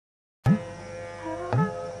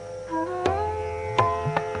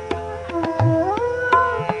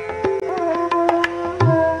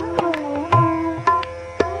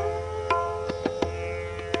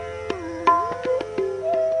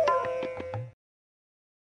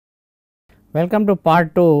Welcome to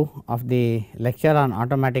part 2 of the lecture on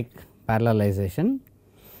automatic parallelization.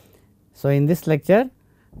 So, in this lecture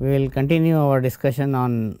we will continue our discussion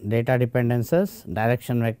on data dependencies,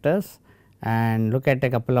 direction vectors, and look at a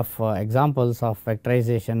couple of examples of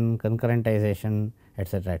vectorization, concurrentization,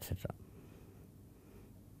 etc., etc.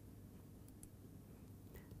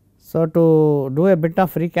 So, to do a bit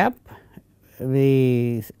of recap,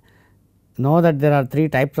 we know that there are three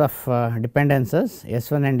types of dependencies.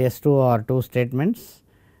 S1 and S2 are two statements,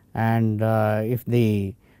 and if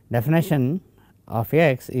the definition of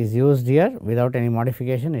x is used here without any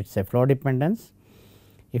modification, it is a flow dependence.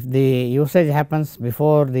 If the usage happens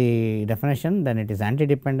before the definition, then it is anti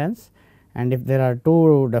dependence, and if there are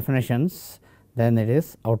two definitions, then it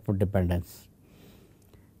is output dependence.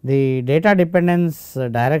 The data dependence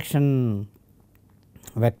direction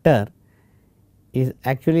vector is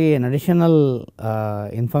actually an additional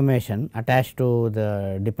information attached to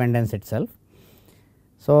the dependence itself.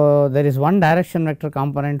 So, there is one direction vector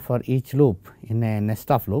component for each loop in a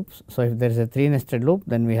nest of loops. So, if there is a 3 nested loop,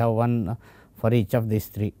 then we have one for each of these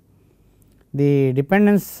 3. The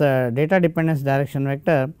dependence data dependence direction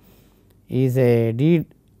vector is a d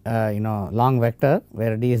long vector,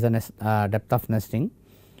 where d is the depth of nesting,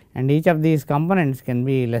 and each of these components can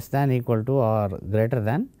be less than, equal to, or greater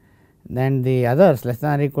than. Then the others less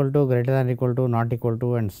than or equal to, greater than or equal to, not equal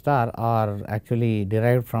to, and star are actually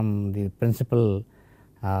derived from the principal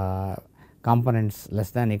components less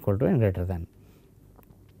than, equal to, and greater than.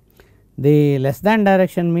 The less than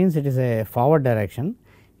direction means it is a forward direction,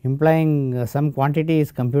 implying some quantity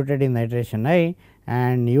is computed in iteration I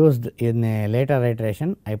and used in a later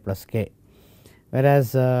iteration I plus k,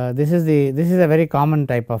 whereas this is a very common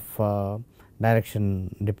type of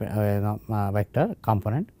direction vector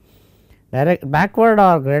component. Backward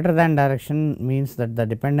or greater than direction means that the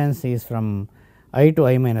dependence is from I to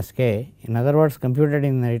I minus k, in other words computed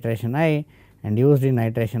in iteration I and used in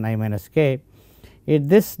iteration I minus k.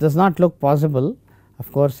 This does not look possible, of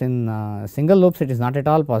course in single loops it is not at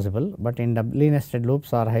all possible, but in doubly nested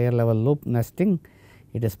loops or higher level loop nesting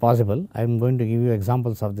it is possible. I am going to give you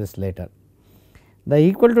examples of this later. The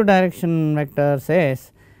equal to direction vector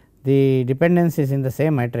says the dependence is in the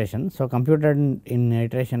same iteration. So, computed in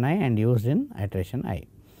iteration I and used in iteration I.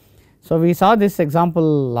 So, we saw this example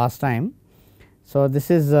last time. So,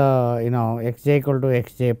 this is x j equal to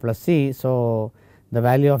x j plus c. So, the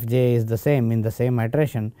value of j is the same in the same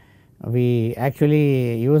iteration. We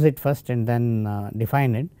actually use it first and then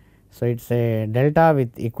define it. So, it is a delta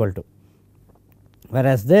with equal to,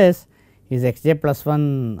 whereas this is x j plus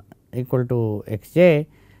 1 equal to x j.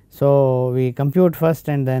 So, we compute first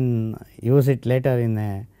and then use it later in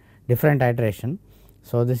a different iteration.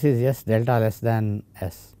 So, this is s delta less than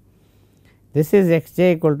s. This is x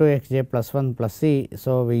j equal to x j plus 1 plus c.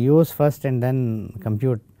 So, we use first and then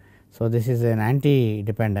compute. So, this is an anti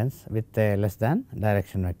dependence with a less than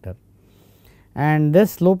direction vector, and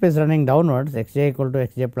this loop is running downwards, x j equal to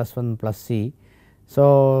x j plus 1 plus c.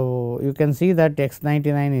 So, you can see that x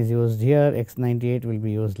 99 is used here, x 98 will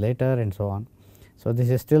be used later, and so on. So,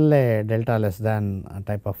 this is still a delta less than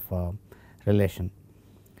type of relation,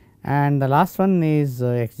 and the last one is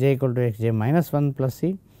x j equal to x j minus 1 plus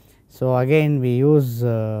c. So, again we use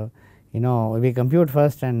we compute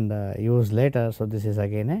first and use later. So, this is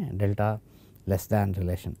again a delta less than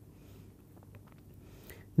relation.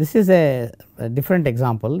 This is a different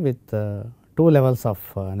example with two levels of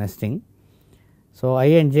nesting. So, I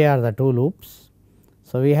and j are the two loops.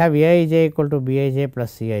 So, we have a I j equal to b I j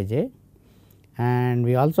plus c I j, and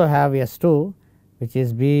we also have S2, which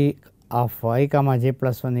is b of I comma j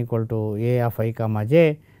plus 1 equal to a of I comma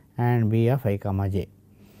j and b of I comma j.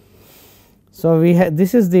 So, we have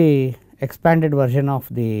this is the expanded version of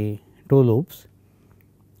the two loops.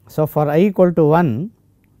 So, for I equal to 1,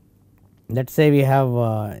 let us say we have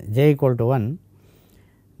j equal to 1,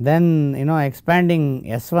 then expanding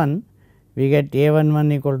S1 we get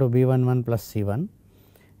A11 equal to B11 plus C1,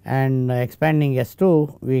 and expanding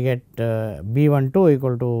S2 we get B12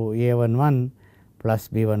 equal to A11 plus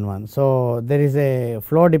B11. So, there is a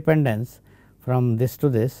flow dependence from this to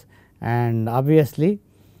this, and obviously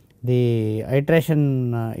the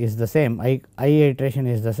iteration is the same, I iteration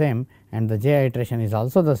is the same and the j iteration is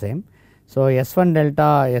also the same. So, S1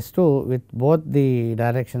 delta S2 with both the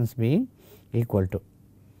directions being equal to.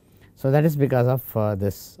 So, that is because of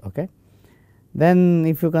this. Okay. Then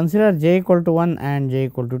if you consider j equal to 1 and j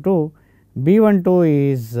equal to 2,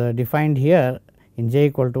 B12 is defined here in j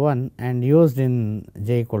equal to 1 and used in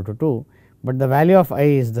j equal to 2, but the value of I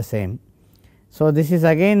is the same. So, this is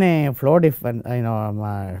again a flow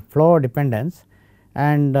dependence,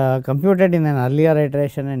 and computed in an earlier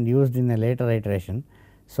iteration and used in a later iteration.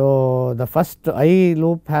 So, the first I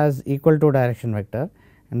loop has equal to direction vector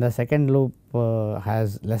and the second loop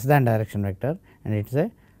has less than direction vector, and it is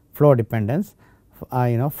a flow dependence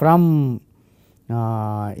from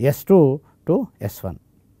S2 to S1.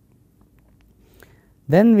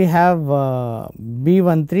 Then we have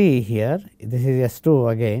B13 here, this is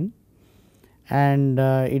S2 again, and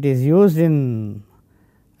it is used in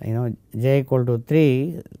j equal to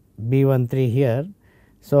 3 B13 here.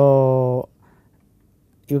 So,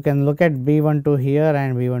 you can look at B12 here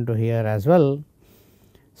and B12 here as well.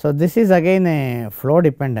 So, this is again a flow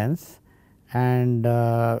dependence and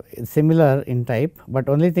similar in type, but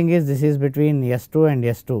only thing is this is between S2 and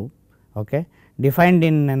S2, okay, defined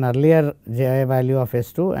in an earlier j value of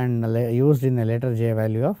S2 and used in a later j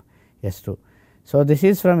value of S2. So, this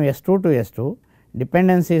is from S2 to S2,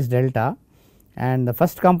 dependence is delta and the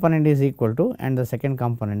first component is equal to and the second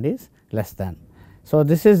component is less than. So,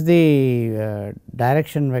 this is the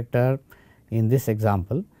direction vector in this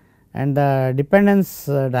example, and the dependence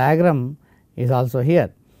diagram is also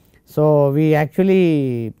here. So, we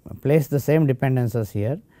actually place the same dependences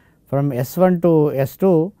here. From S1 to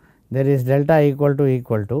S2 there is delta equal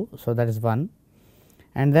to. So, that is 1,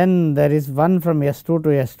 and then there is 1 from S2 to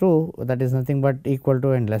S2, that is nothing but equal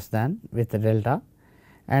to and less than with the delta,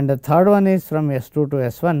 and the third one is from S2 to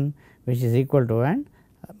S1 which is equal to and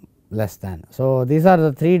less than. So, these are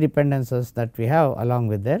the 3 dependences that we have along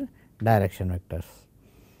with their direction vectors.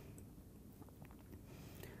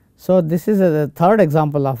 So, this is the third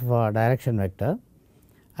example of direction vector.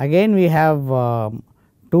 Again we have 2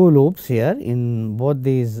 loops here in both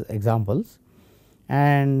these examples,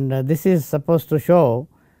 and this is supposed to show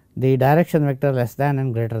the direction vector less than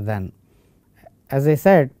and greater than. As I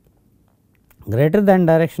said, greater than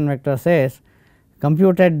direction vector says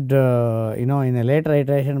computed in a later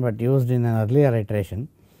iteration, but used in an earlier iteration.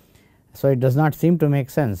 So, it does not seem to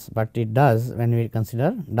make sense, but it does when we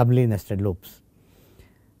consider doubly nested loops.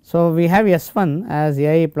 So, we have S1 as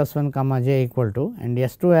ai plus 1 comma j equal to and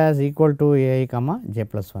S2 as equal to ai comma j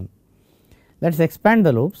plus 1. Let us expand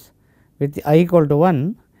the loops with I equal to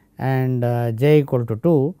 1 and j equal to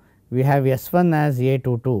 2, we have S1 as a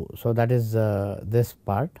to 2. So, that is this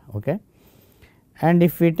part, okay. And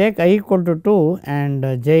if we take I equal to 2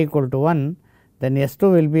 and j equal to 1, then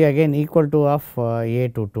S2 will be again equal to of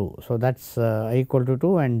a to 2. So, that is I equal to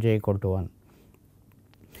 2 and j equal to 1.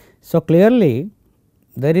 So, clearly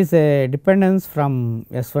there is a dependence from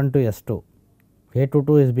S1 to S2, a to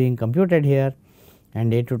 2 is being computed here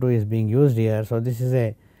and a to 2 is being used here. So, this is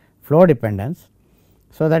a flow dependence.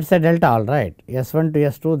 So, that is a delta, all right, S1 to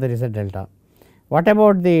S2 there is a delta. What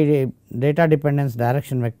about the data dependence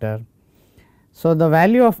direction vector? So, the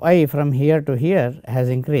value of I from here to here has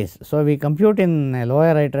increased. So, we compute in a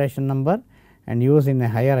lower iteration number and use in a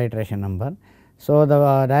higher iteration number. So,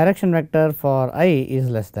 the direction vector for I is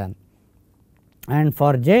less than, and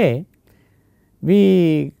for j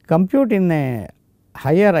we compute in a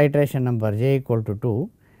higher iteration number j equal to 2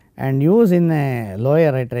 and use in a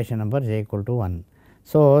lower iteration number j equal to 1.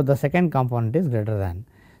 So, the second component is greater than.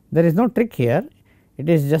 There is no trick here, it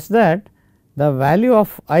is just that the value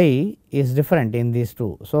of I is different in these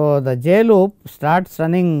two. So, the j loop starts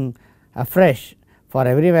running afresh for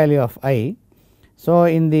every value of I. So,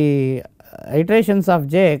 in the iterations of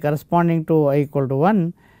j corresponding to I equal to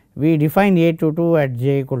 1, we define a to 2 at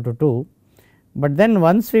j equal to 2, but then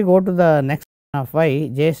once we go to the next of I,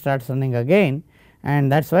 j starts running again,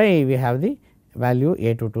 and that is why we have the value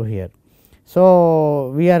a to 2 here.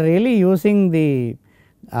 So, we are really using the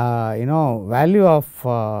value of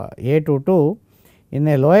a to 2 in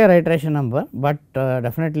a lower iteration number, but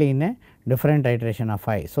definitely in a different iteration of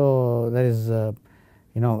I. So, there is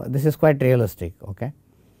this is quite realistic. Okay.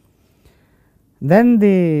 Then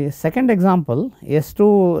the second example,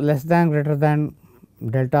 S2 less than greater than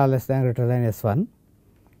delta less than greater than S1,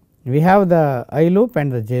 we have the I loop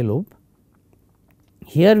and the j loop.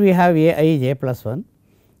 Here we have a I j plus 1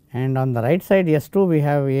 and on the right side S2 we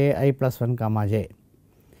have a I plus 1 comma j.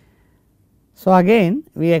 So, again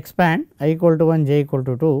we expand I equal to 1 j equal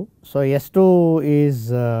to 2. So, S2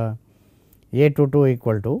 is a to 2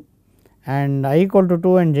 equal to, and I equal to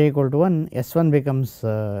 2 and j equal to 1, S1 becomes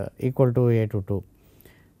equal to a to 2.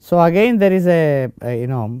 So, again there is a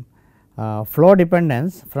flow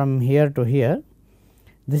dependence from here to here.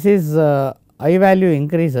 This is I value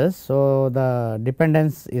increases. So, the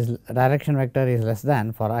dependence is direction vector is less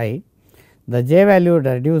than for I, the j value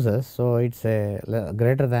reduces. So, it is a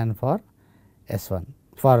greater than for S1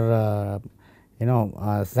 for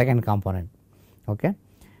second component. Okay.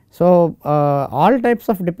 So, all types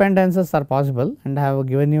of dependencies are possible, and I have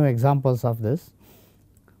given you examples of this.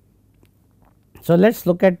 So, let us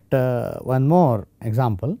look at one more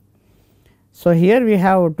example. So, here we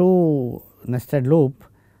have two nested loop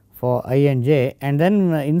for I and j, and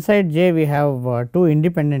then inside j we have two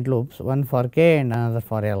independent loops, one for k and another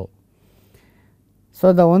for L.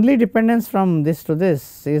 So, the only dependence from this to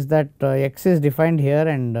this is that x is defined here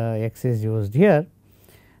and x is used here,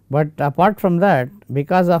 but apart from that,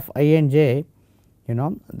 because of I and j,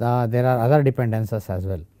 there are other dependencies as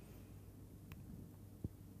well.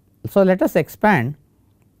 So, let us expand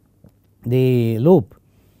the loop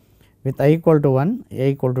with I equal to 1, a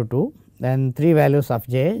equal to 2, then 3 values of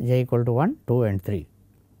j equal to 1, 2 and 3.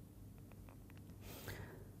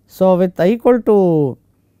 So, with I equal to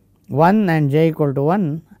 1 and j equal to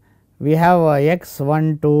 1, we have x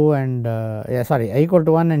 1 2 and I equal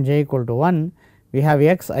to 1 and j equal to 1, we have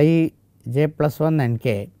x I j plus 1 and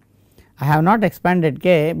k. I have not expanded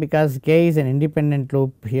k because k is an independent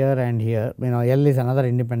loop here and here, L is another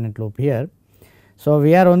independent loop here. So,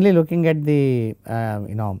 we are only looking at the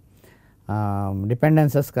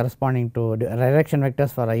dependencies corresponding to direction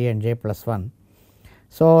vectors for I and j plus 1.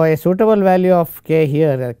 So, a suitable value of k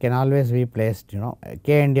here can always be placed,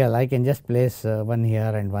 k and L, I can just place one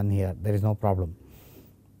here and one here, there is no problem.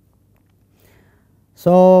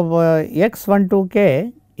 So, x 1 2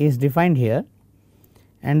 k is defined here,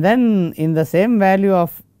 and then in the same value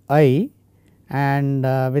of I and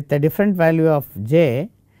with a different value of j,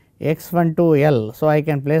 x 1 2 L. So, I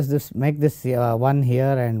can place this, make this one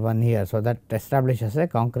here and one here. So, that establishes a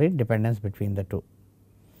concrete dependence between the two.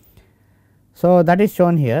 So, that is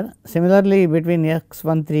shown here. Similarly, between x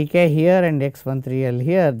 1 3 k here and x 1 3 L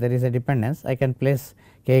here, there is a dependence. I can place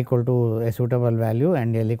k equal to a suitable value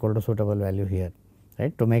and L equal to suitable value here,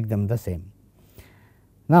 right, to make them the same.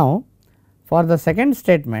 Now, for the second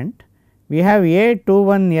statement, we have a 2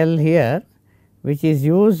 1 L here, which is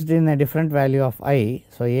used in a different value of I.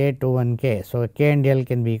 So, a 2 1 k. So, k and L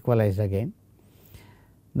can be equalized again.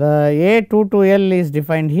 The a 2 2 L is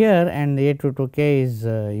defined here and a 2 2 k is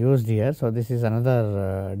used here. So, this is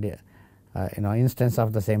another instance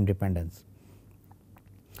of the same dependence.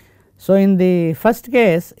 So, in the first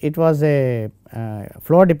case it was a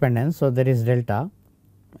flow dependence. So, there is delta,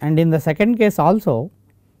 and in the second case also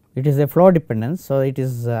it is a flow dependence. So, it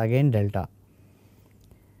is again delta.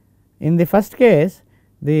 In the first case,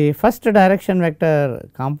 the first direction vector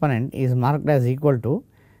component is marked as equal to,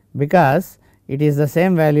 because it is the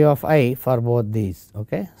same value of I for both these.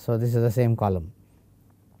 Okay. So, this is the same column,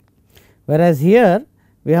 whereas here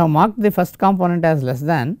we have marked the first component as less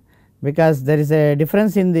than, because there is a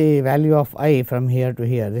difference in the value of I from here to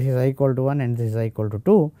here. This is I equal to 1 and this is I equal to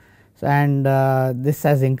 2. So, and this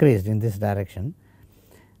has increased in this direction.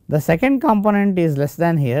 The second component is less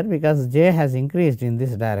than here, because j has increased in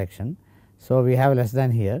this direction. So, we have less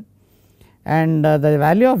than here, and the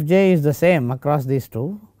value of j is the same across these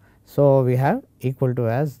two. So, we have equal to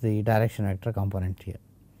as the direction vector component here.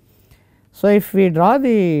 So, if we draw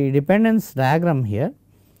the dependence diagram here,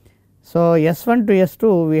 so S 1 to S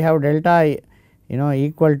 2 we have delta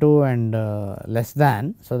equal to and less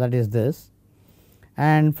than. So, that is this,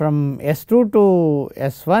 and from S 2 to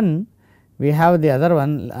S 1 we have the other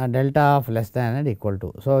one delta of less than and equal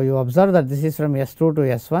to. So, you observe that this is from S 2 to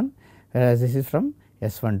S 1, whereas this is from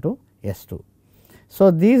S 1 to S 2. So,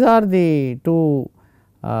 these are the two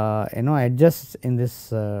edges in this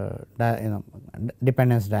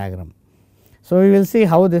dependence diagram. So, we will see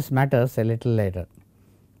how this matters a little later.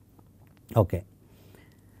 Okay.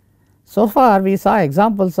 So far we saw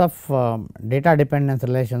examples of data dependence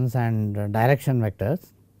relations and direction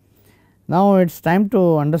vectors. Now, it is time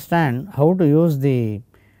to understand how to use the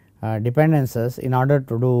dependencies in order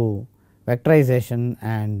to do vectorization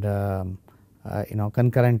and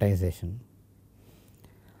concurrentization.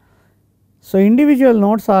 So, individual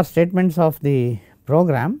nodes are statements of the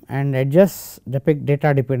program and edges depict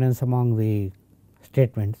data dependence among the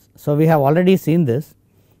statements. So, we have already seen this.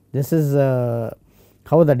 This is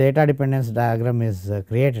how the data dependence diagram is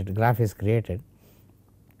created, graph is created.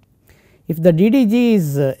 If the DDG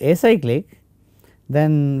is acyclic,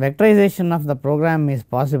 then vectorization of the program is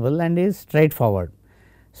possible and is straightforward.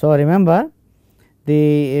 So, remember,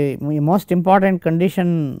 the most important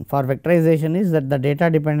condition for vectorization is that the data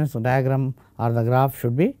dependence diagram or the graph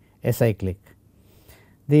should be acyclic.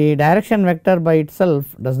 The direction vector by itself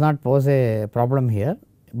does not pose a problem here,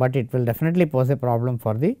 but it will definitely pose a problem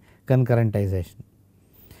for the concurrentization.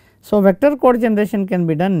 So, vector code generation can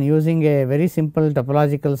be done using a very simple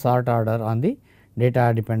topological sort order on the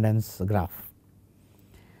data dependence graph.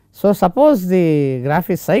 So, suppose the graph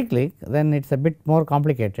is cyclic, then it is a bit more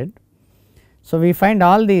complicated. So, we find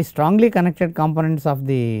all the strongly connected components of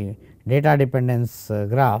the data dependence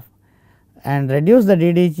graph and reduce the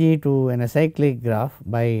DDG to an acyclic graph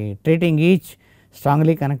by treating each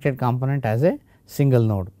strongly connected component as a single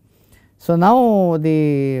node. So, now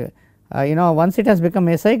the once it has become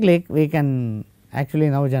acyclic, we can actually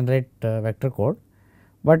now generate vector code,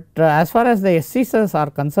 but as far as the SCSs are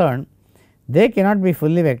concerned, they cannot be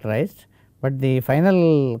fully vectorized, but the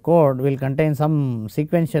final code will contain some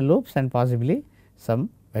sequential loops and possibly some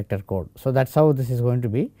vector code. So, that is how this is going to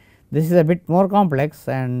be. This is a bit more complex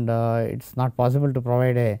and it is not possible to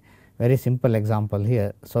provide a very simple example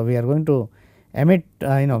here. So, we are going to emit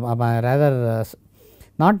rather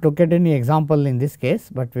not look at any example in this case,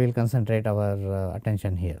 but we will concentrate our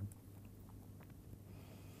attention here.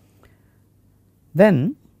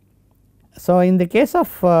 Then, so in the case of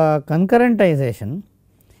concurrentization,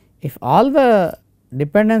 if all the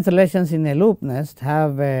dependence relations in a loop nest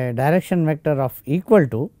have a direction vector of equal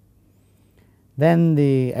to, then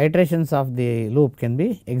the iterations of the loop can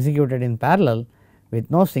be executed in parallel with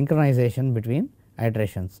no synchronization between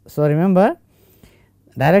iterations. So, remember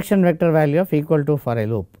direction vector value of equal to for a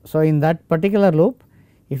loop. So, in that particular loop,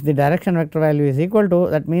 if the direction vector value is equal to,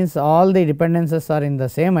 that means all the dependencies are in the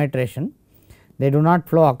same iteration, they do not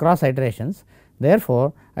flow across iterations.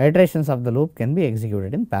 Therefore, iterations of the loop can be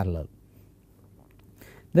executed in parallel.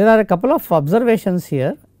 There are a couple of observations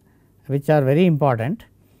here which are very important.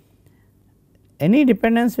 Any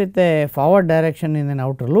dependence with a forward direction in an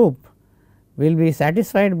outer loop will be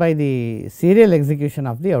satisfied by the serial execution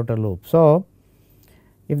of the outer loop. So,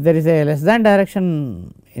 if there is a less than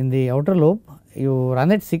direction in the outer loop, you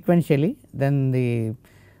run it sequentially, then the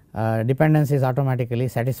dependence is automatically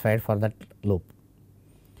satisfied for that loop.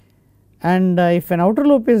 And if an outer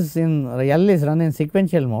loop is in L is run in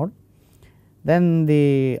sequential mode, then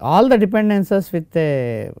all the dependencies with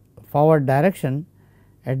a forward direction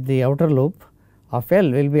at the outer loop of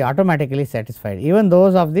L will be automatically satisfied, even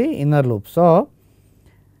those of the inner loop. So,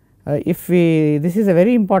 if we this is a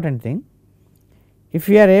very important thing, if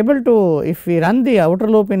we are able to, if we run the outer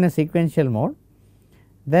loop in a sequential mode,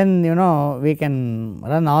 then we can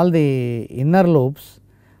run all the inner loops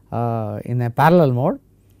in a parallel mode,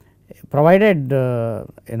 provided the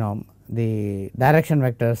direction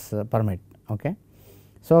vectors permit. Okay.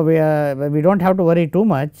 So, we do not have to worry too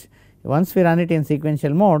much. Once we run it in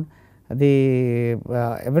sequential mode, the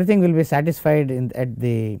everything will be satisfied at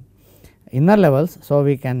the inner levels. So,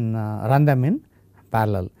 we can run them in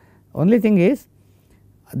parallel. Only thing is,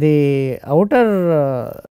 the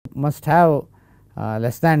outer must have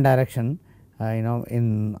less than direction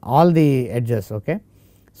in all the edges. Okay.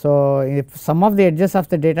 So, if some of the edges of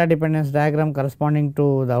the data dependence diagram corresponding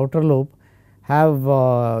to the outer loop have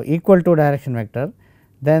equal to direction vector,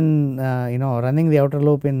 then running the outer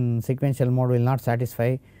loop in sequential mode will not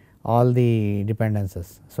satisfy all the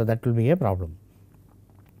dependencies. So, that will be a problem.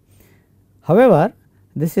 However,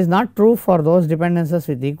 this is not true for those dependencies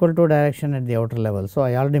with equal to direction at the outer level. So,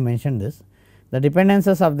 I already mentioned this. The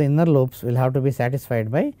dependencies of the inner loops will have to be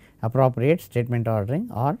satisfied by appropriate statement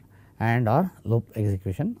ordering or loop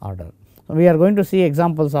execution order. So, we are going to see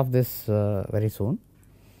examples of this very soon.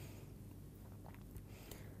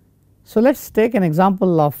 So, let us take an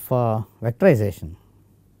example of vectorization.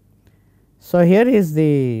 So, here is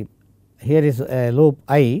a loop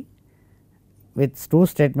I with two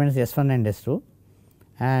statements S1 and S2,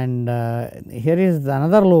 and here is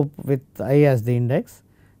another loop with I as the index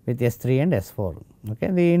with S3 and S4. Okay.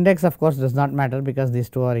 The index of course does not matter because these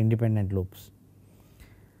two are independent loops.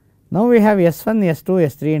 Now, we have S1, S2,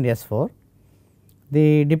 S3 and S4.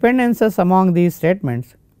 The dependencies among these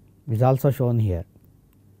statements is also shown here.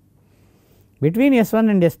 Between S1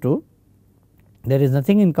 and S2 there is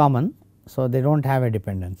nothing in common. So, they do not have a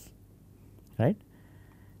dependence, right,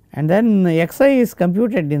 and then xi is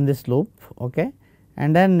computed in this loop, okay,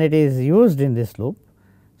 and then it is used in this loop.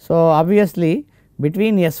 So, obviously,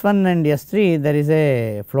 between S1 and S3 there is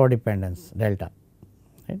a flow dependence delta,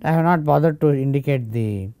 right. I have not bothered to indicate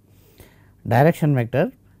the direction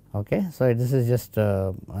vector. Okay. So, this is just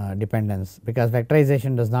dependence because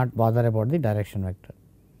vectorization does not bother about the direction vector.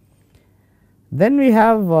 Then we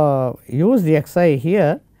have used the xi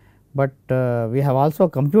here, but we have also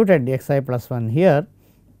computed xi plus 1 here.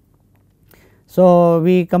 So,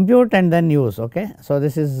 we compute and then use. Okay. So,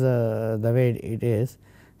 this is the way it is.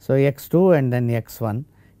 So, x2 and then x1,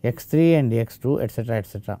 x3 and x2 etcetera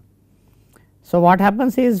etcetera. So, what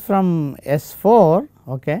happens is from S4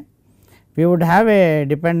 okay, we would have a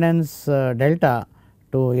dependence delta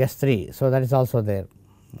to S3. So, that is also there,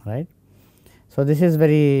 right. So, this is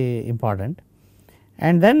very important.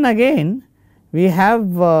 And then again we have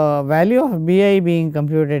value of B I being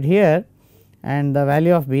computed here and the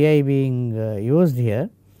value of B I being used here.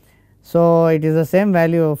 So, it is the same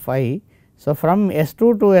value of I. So, from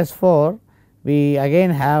S2 to S4 we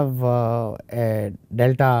again have a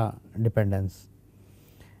delta dependence,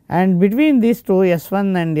 and between these two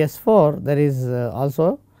S1 and S4 there is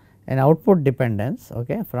also an output dependence,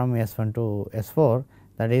 okay, from S1 to S4,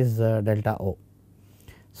 that is delta O.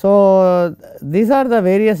 So, these are the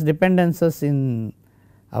various dependencies in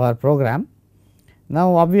our program.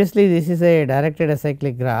 Now, obviously, this is a directed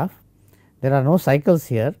acyclic graph, there are no cycles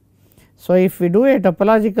here. So, if we do a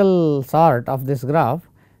topological sort of this graph,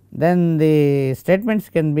 then the statements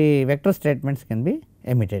can be, vector statements can be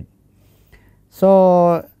emitted.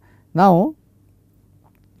 So, now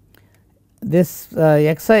this xi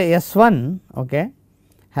S1, okay,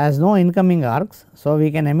 has no incoming arcs. So,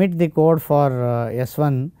 we can emit the code for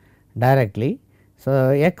S1 directly. So,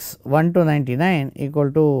 x 1 to 99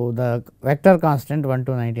 equal to the vector constant 1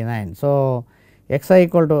 to 99. So, xi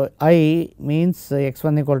equal to I means x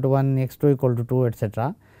 1 equal to 1, x 2 equal to 2,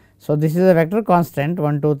 etcetera. So, this is a vector constant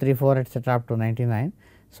 1, 2, 3, 4, etcetera up to 99.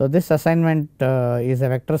 So, this assignment is a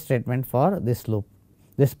vector statement for this loop,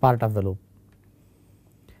 this part of the loop.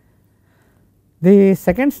 The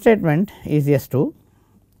second statement is S2.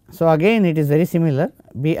 So, again it is very similar,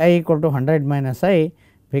 B I equal to 100 minus I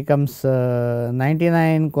becomes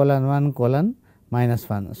 99 colon 1 colon minus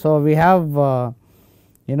 1. So, we have I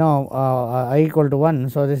equal to 1.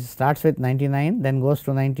 So, this starts with 99, then goes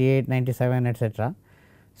to 98, 97, etcetera.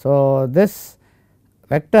 So, this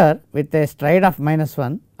vector with a stride of minus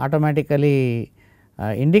 1 automatically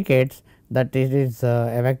indicates that it is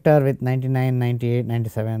a vector with 99, 98,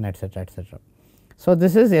 97, etcetera, etcetera. So,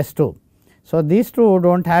 this is S2. So, these two do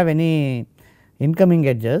not have any incoming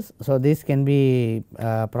edges. So, these can be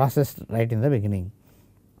processed right in the beginning.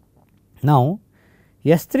 Now,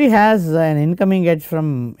 S3 has an incoming edge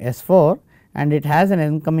from S4 and it has an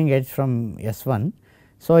incoming edge from S1.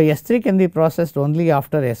 So, S3 can be processed only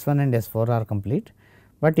after S1 and S4 are complete,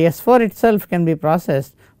 but S4 itself can be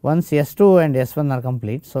processed once S2 and S1 are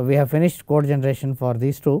complete. So, we have finished code generation for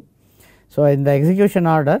these two. So, in the execution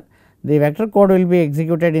order, the vector code will be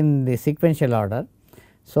executed in the sequential order.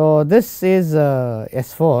 So, this is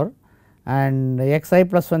S4 and xi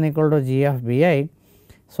plus 1 equal to g of bi.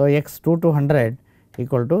 So, x 2 to 100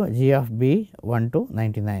 equal to g of b 1 to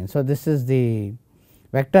 99. So, this is the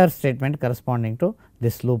vector statement corresponding to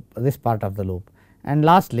this loop, this part of the loop, and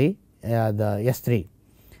lastly the S3.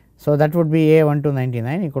 So, that would be a 1 to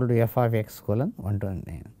 99 equal to f of x colon 1 to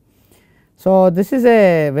 99. So, this is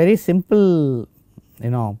a very simple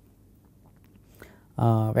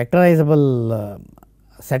vectorizable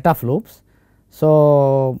set of loops.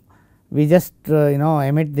 So, we just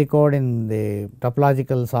emit the code in the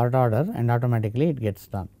topological sort order and automatically it gets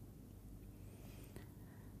done.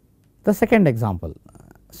 The second example.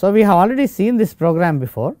 So, we have already seen this program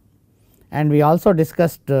before and we also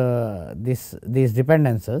discussed these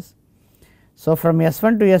dependencies. So, from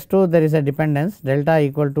S1 to S2 there is a dependence delta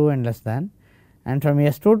equal to and less than, and from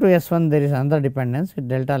S2 to S1 there is another dependence with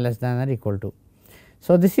delta less than or equal to.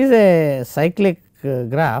 So, this is a cyclic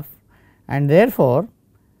graph and therefore,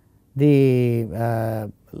 the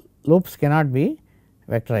loops cannot be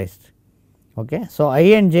vectorized. Okay. So, I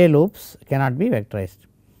and j loops cannot be vectorized.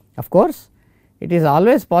 Of course, it is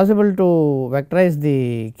always possible to vectorize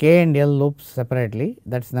the k and l loops separately,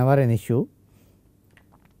 that is never an issue.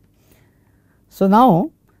 So,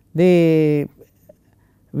 now we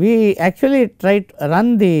actually try to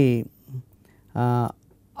run the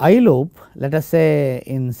I loop, let us say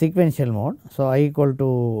in sequential mode. So, I equal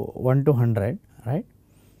to 1 to 100, right.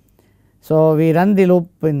 So, we run the loop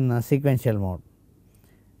in sequential mode.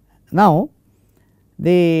 Now,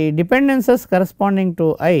 the dependencies corresponding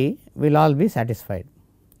to I will all be satisfied.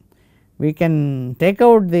 We can take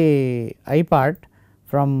out the I part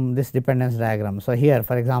from this dependence diagram. So, here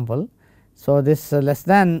for example, so this less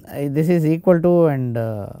than, this is equal to and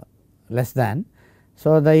less than.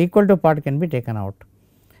 So, the equal to part can be taken out,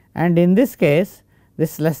 and in this case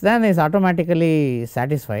this less than is automatically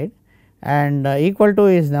satisfied and equal to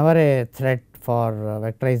is never a threat for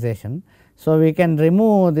vectorization. So, we can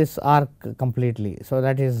remove this arc completely. So,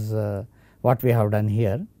 that is what we have done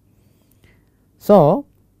here. So,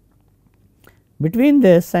 between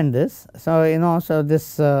this and this, so so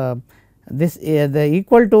this the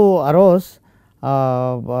equal to arose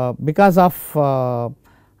because of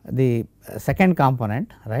the second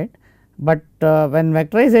component, right. But when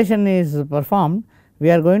vectorization is performed, we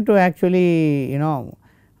are going to actually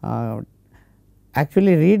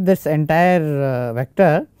actually read this entire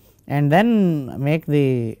vector and then make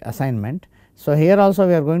the assignment. So, here also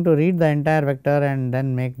we are going to read the entire vector and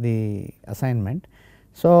then make the assignment.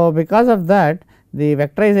 So, because of that the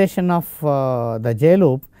vectorization of the j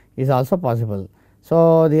loop is also possible.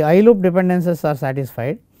 So, the I loop dependencies are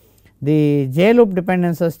satisfied, the j loop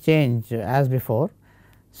dependencies change as before.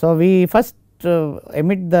 So, we first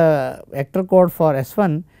emit the vector code for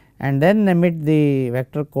S1 and then emit the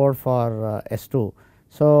vector code for S2.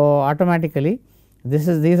 So, automatically these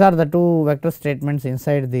are the two vector statements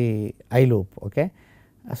inside the I loop. Okay.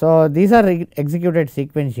 So, these are executed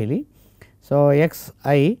sequentially. So, x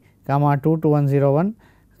I comma 2 to 101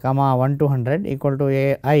 comma 1 to 100 equal to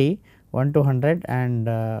a I 1 to 100 and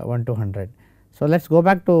 1 to 100. So, let us go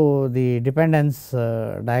back to the dependence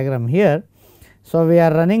diagram here. So, we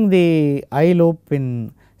are running the I loop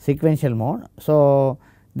in sequential mode. So,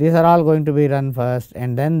 these are all going to be run first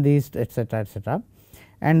and then these etcetera,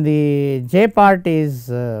 and the j part is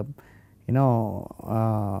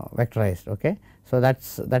vectorized. Okay. So, that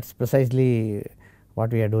is precisely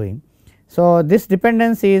what we are doing. So, this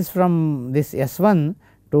dependency is from this S1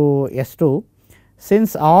 to S2,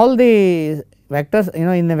 since all the vectors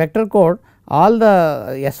in the vector code all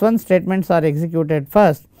the S1 statements are executed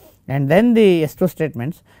first and then the S2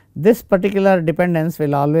 statements, this particular dependence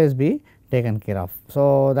will always be taken care of.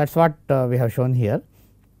 So, that is what we have shown here.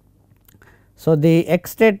 So, the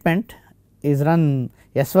x statement is run,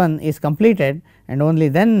 S1 is completed and only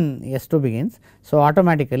then S2 begins. So,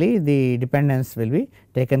 automatically the dependence will be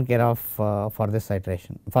taken care of for this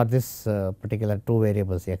iteration, for this particular two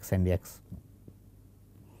variables x and x.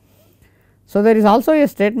 So, there is also a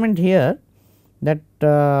statement here that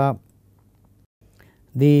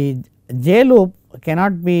the j loop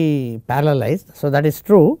cannot be parallelized. So, that is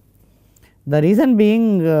true. The reason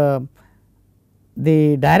being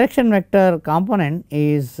the direction vector component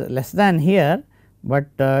is less than here, but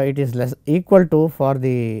it is less equal to for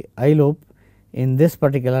the I loop in this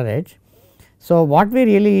particular edge. So, what we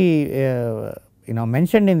really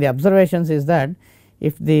mentioned in the observations is that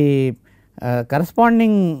if the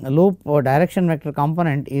corresponding loop or direction vector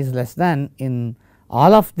component is less than in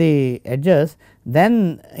all of the edges,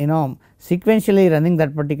 then sequentially running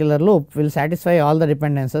that particular loop will satisfy all the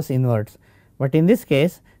dependencies inwards. But in this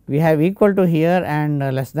case we have equal to here and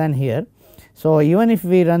less than here. So, even if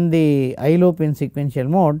we run the I loop in sequential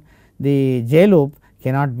mode, the j loop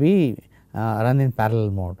cannot be run in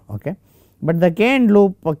parallel mode. Okay. But the k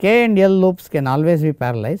and l loops can always be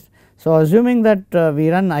parallelized. So, assuming that we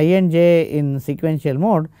run I and j in sequential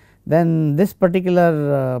mode, then this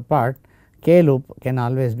particular part k loop can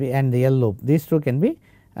always be, and the l loop, these two can be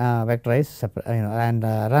vectorized and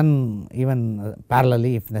run even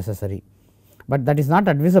parallelly if necessary, but that is not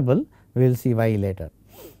advisable, we will see why later.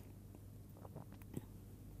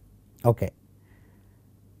 Okay.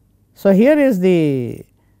 So, here is the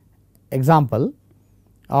example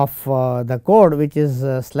of the code which is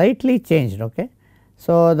slightly changed. Okay.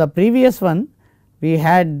 So, the previous one we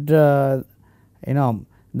had the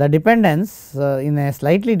dependence in a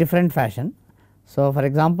slightly different fashion. So, for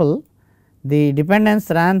example, the dependence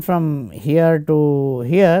ran from here to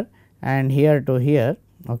here and here to here,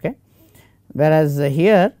 okay, whereas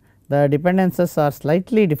here the dependencies are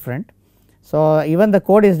slightly different. So, even the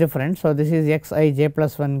code is different. So, this is x I j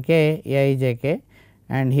plus 1 k a I j k,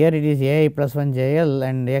 and here it is a I plus 1 j l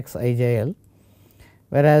and x I j l,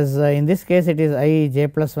 whereas in this case it is I j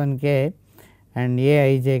plus 1 k and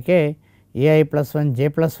a I j k, a I plus 1 j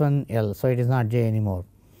plus 1 l. So, it is not j anymore.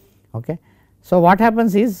 Okay. So, what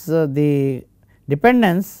happens is the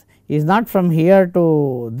dependence is not from here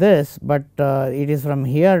to this, but it is from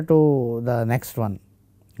here to the next one.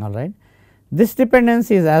 All right. This dependence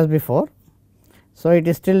is as before. So, it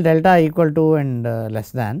is still delta equal to and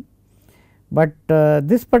less than, but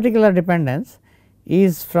this particular dependence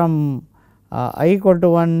is from I equal to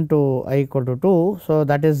 1 to I equal to 2. So,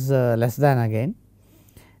 that is less than again,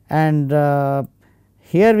 and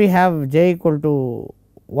here we have j equal to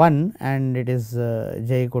 1 and it is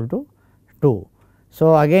j equal to 2.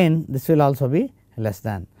 So, again this will also be less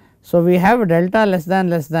than. So, we have delta less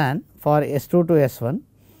than for S2 to S1,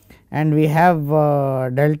 and we have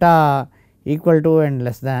delta equal to and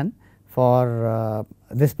less than for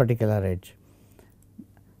this particular edge.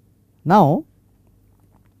 Now,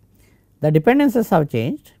 the dependencies have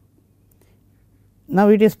changed. Now,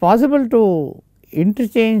 it is possible to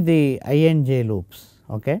interchange the I and j loops.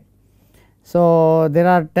 Okay. So, there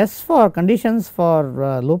are tests for conditions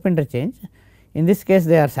for loop interchange. In this case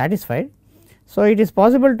they are satisfied. So, it is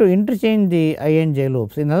possible to interchange the I and j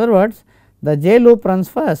loops. In other words, the j loop runs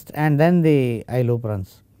first and then the I loop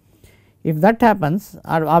runs. If that happens,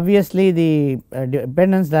 obviously the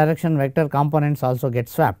dependence direction vector components also get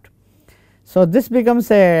swapped. So, this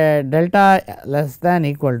becomes a delta less than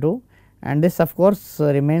equal to, and this of course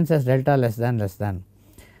remains as delta less than.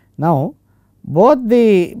 Now, both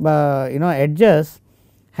the edges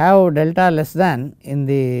have delta less than in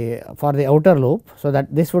the for the outer loop. So,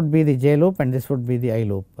 that this would be the j loop and this would be the I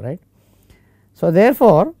loop, right. So,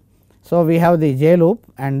 therefore, so we have the j loop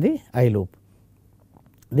and the I loop.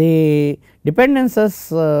 The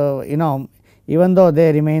dependences even though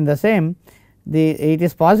they remain the same, it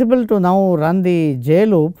is possible to now run the j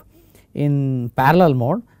loop in parallel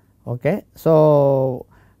mode. Okay. So,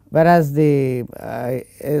 whereas the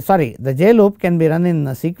the j loop can be run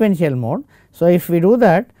in sequential mode. So, if we do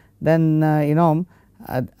that, then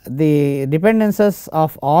the dependences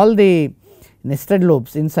of all the nested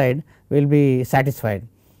loops inside will be satisfied.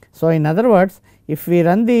 So, in other words, if we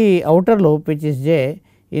run the outer loop which is j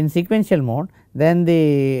in sequential mode, then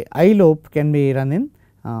the I loop can be run in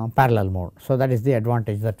parallel mode. So, that is the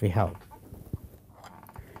advantage that we have.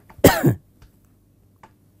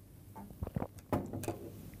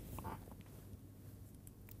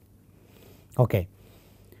 Okay.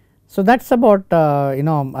 So, that is about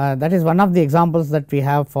that is one of the examples that we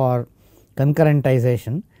have for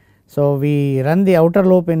concurrentization. So, we run the outer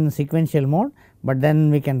loop in sequential mode, but then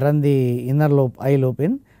we can run the inner loop I loop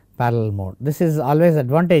in parallel mode. This is always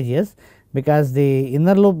advantageous, because the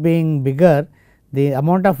inner loop being bigger, the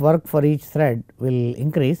amount of work for each thread will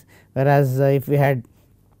increase, whereas if we had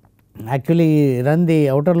actually run the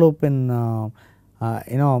outer loop in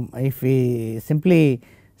if we simply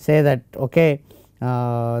say that okay,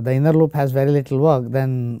 the inner loop has very little work,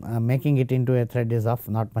 then making it into a thread is of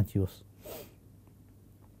not much use.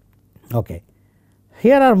 Okay.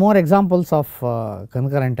 Here are more examples of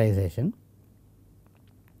concurrentization.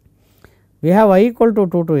 We have I equal to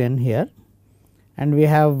 2 to n here, and we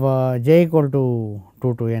have j equal to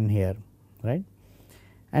 2 to n here, right,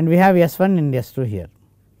 and we have S1 and S2 here.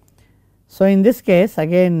 So, in this case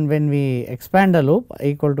again, when we expand the loop, I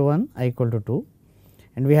equal to 1, I equal to 2,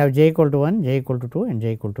 and we have j equal to 1, j equal to 2 and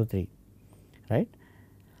j equal to 3, right.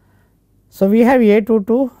 So, we have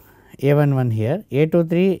A22 A11 here,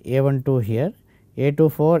 A23 A12 here,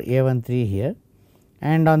 A24 A13 here,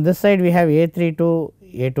 and on this side we have A32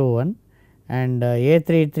 A21 and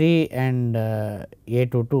A33 and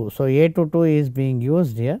A22. So, A22 is being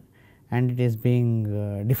used here and it is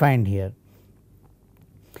being defined here.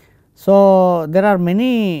 So, there are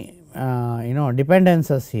many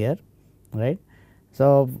dependencies here, right.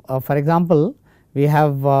 So, for example, we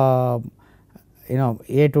have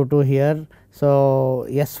A22 here. So,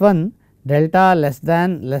 S1 delta less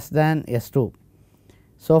than S2.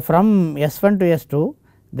 So, from S1 to S2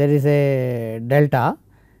 there is a delta,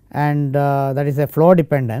 and that is a flow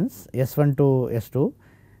dependence S1 to S2,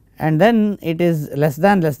 and then it is less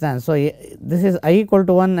than. So, this is I equal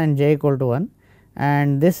to 1 and j equal to 1,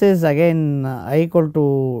 and this is again I equal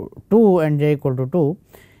to 2 and j equal to 2.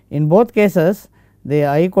 In both cases, the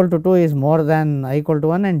I equal to 2 is more than I equal to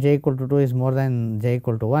 1 and j equal to 2 is more than j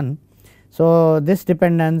equal to 1. So, this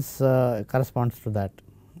dependence corresponds to that.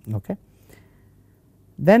 Okay.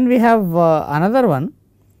 Then we have another one,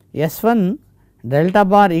 S1 delta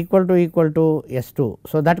bar equal to S2.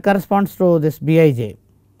 So, that corresponds to this Bij.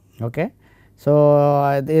 Okay. So,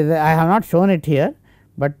 I have not shown it here,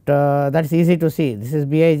 but that is easy to see. This is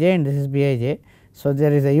Bij and this is Bij. So,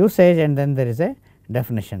 there is a usage and then there is a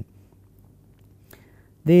definition.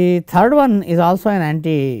 The third one is also an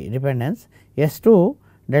anti dependence, S2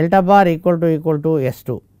 delta bar equal to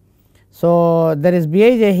S2. So, there is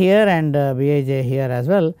Bij here and Bij here as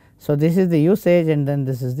well. So, this is the usage and then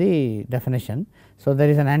this is the definition. So, there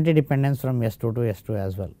is an anti dependence from S2 to S2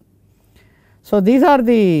 as well. So, these are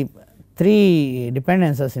the three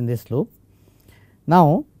dependencies in this loop.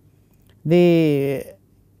 Now, the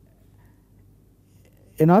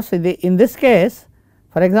so in this case,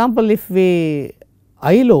 for example, if we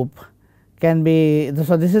I loop can be,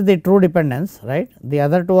 so this is the true dependence, right. The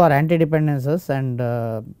other two are anti dependencies, and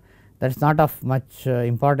that is not of much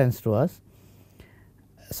importance to us.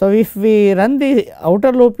 So, if we run the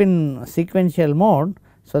outer loop in sequential mode,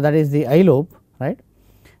 so that is the I loop, right,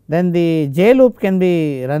 then the j loop can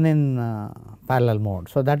be run in parallel mode.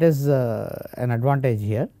 So, that is an advantage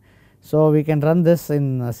here. So, we can run this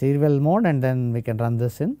in serial mode and then we can run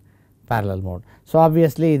this in parallel mode. So,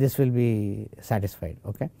 obviously, this will be satisfied.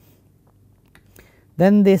 Okay.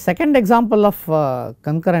 Then the second example of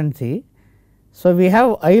concurrency. So, we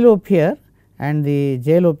have I loop here and the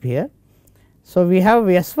j loop here. So, we have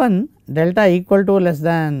S1 delta equal to less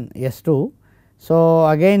than S2. So,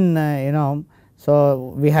 again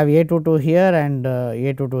So, we have A22 here and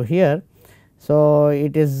A22 here. So,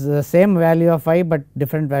 it is the same value of I, but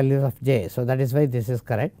different values of j. So, that is why this is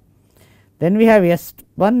correct. Then we have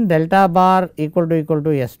S1 delta bar equal to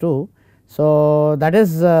S2. So, that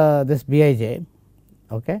is this Bij,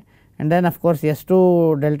 okay. And then of course,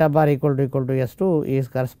 S2 delta bar equal to S2 is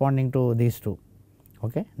corresponding to these two,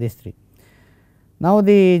 okay, these three. Now,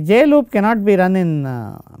 the j loop cannot be run in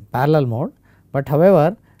parallel mode, but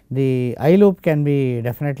however, the I loop can be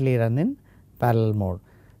definitely run in parallel mode.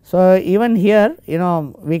 So, even here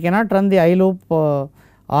we cannot run the I loop or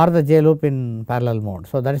the j loop in parallel mode.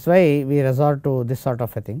 So, that is why we resort to this sort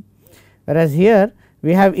of a thing, whereas here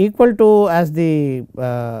we have equal to as the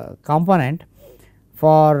component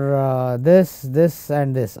for this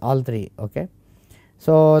and this all three. Okay.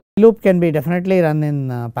 So, the loop can be definitely run in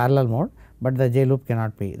parallel mode, but the j loop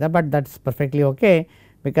cannot be, but that is perfectly okay,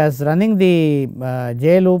 because running the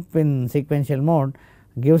j loop in sequential mode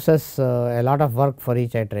gives us a lot of work for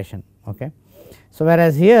each iteration. Okay. So,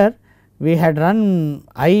 whereas here we had run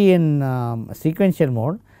I in sequential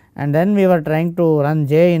mode and then we were trying to run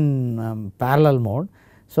j in parallel mode.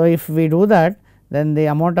 So, if we do that, then the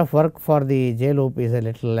amount of work for the j loop is a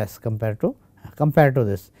little less compared to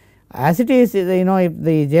this. As it is, if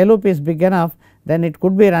the j loop is big enough, then it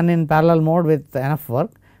could be run in parallel mode with enough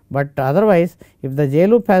work, but otherwise if the j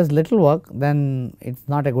loop has little work, then it is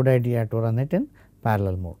not a good idea to run it in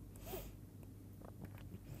parallel mode.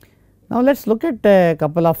 Now, let us look at a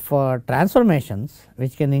couple of transformations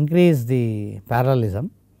which can increase the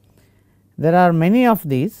parallelism. There are many of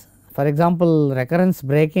these. For example, recurrence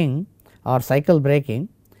breaking or cycle breaking.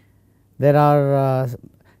 There are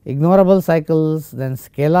ignorable cycles, then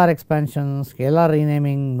scalar expansion, scalar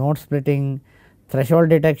renaming, node splitting, threshold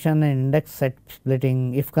detection and index set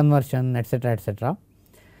splitting, if conversion, etc., etc.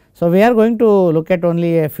 So, we are going to look at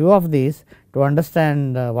only a few of these to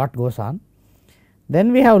understand what goes on.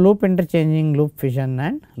 Then we have loop interchanging, loop fission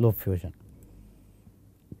and loop fusion.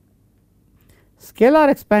 Scalar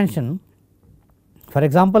expansion, for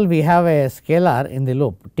example, we have a scalar in the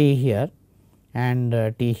loop t here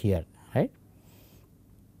and t here, right.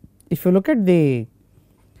 If you look at the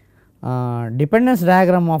dependence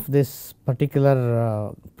diagram of this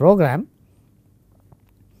particular program,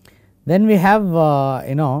 then we have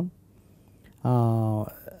S1,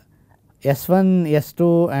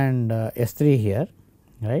 S2 and S3 here,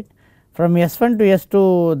 right. From S1 to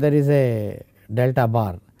S2 there is a delta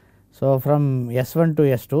bar. So, from S1 to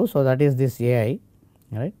S2, so that is this AI,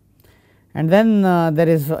 right. And then there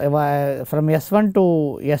is from S1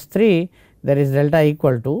 to S3 there is delta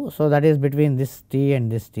equal to, so that is between this T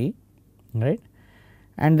and this T, right.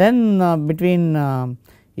 And then between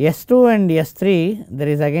S2 and S3 there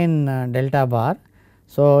is again delta bar.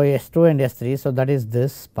 So, S2 and S3, so that is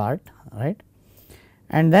this part, right.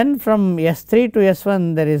 And then from S3 to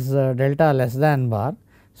S1 there is delta less than bar.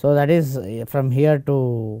 So, that is from here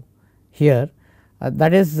to here,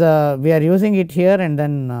 that is we are using it here and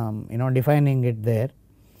then defining it there.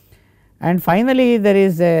 And finally, there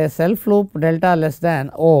is a self loop delta less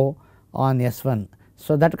than O on S1.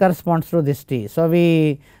 So, that corresponds to this T. So,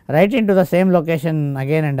 we write into the same location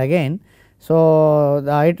again and again. So,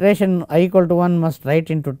 the iteration I equal to 1 must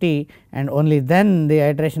write into T and only then the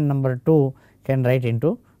iteration number 2 can write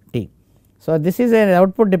into T. So, this is an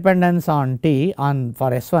output dependence on T on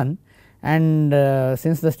for S1, and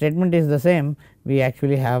since the statement is the same, we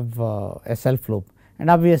actually have a self loop,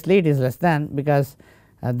 and obviously it is less than, because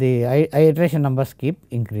the iteration numbers keep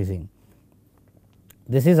increasing.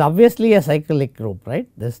 This is obviously a cyclic loop, right,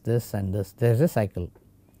 this and this, there is a cycle.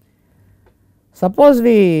 Suppose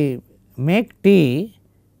we make T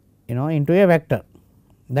into a vector,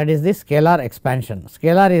 that is the scalar expansion,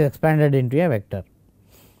 scalar is expanded into a vector.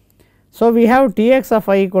 So, we have T x of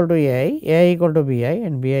I equal to A equal to B I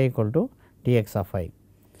and B I equal to T x of I.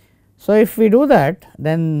 So, if we do that,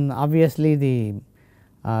 then obviously the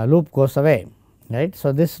loop goes away, right.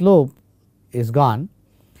 So, this loop is gone,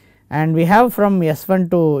 and we have from S1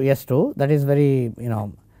 to S2, that is very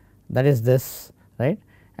that is this, right,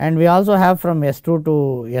 and we also have from S2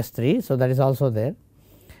 to S3. So, that is also there,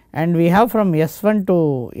 and we have from S1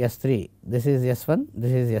 to S3, this is S1,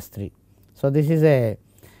 this is S3. So, this is a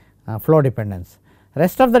flow dependence,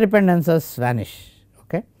 rest of the dependencies vanish.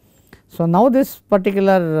 Okay. So, now this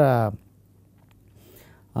particular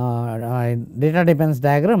data dependence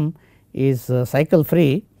diagram is cycle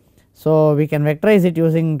free. So, we can vectorize it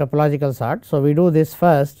using topological sort. So, we do this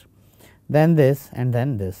first, then this and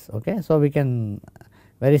then this. Okay. So, we can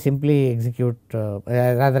very simply execute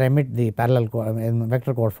rather emit the parallel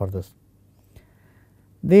vector code for this.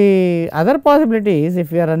 The other possibility is,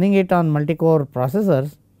 if we are running it on multi-core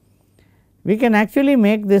processors, we can actually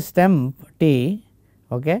make this temp t,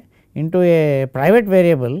 okay, into a private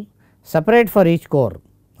variable separate for each core.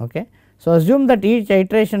 Okay. So, assume that each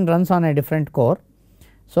iteration runs on a different core.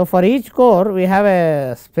 So, for each core we have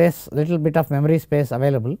a space, little bit of memory space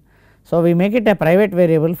available. So, we make it a private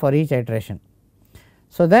variable for each iteration.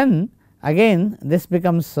 So, then again this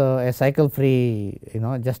becomes a cycle free,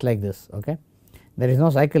 just like this. Okay. There is no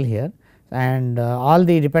cycle here, and all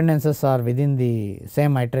the dependencies are within the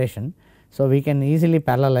same iteration. So, we can easily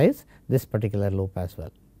parallelize this particular loop as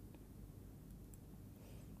well.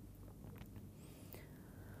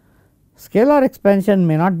 Scalar expansion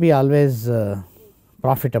may not be always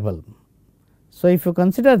profitable. So, if you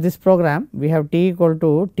consider this program, we have t equal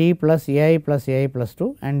to t plus ai plus ai plus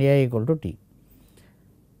 2 and ai equal to t.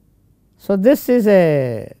 So, this is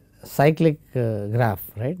a cyclic graph,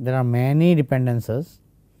 right. There are many dependencies.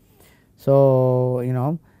 So,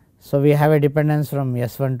 so we have a dependence from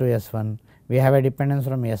S1 to S1, we have a dependence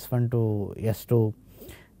from S1 to S2,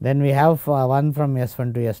 then we have one from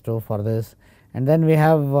S1 to S2 for this, and then we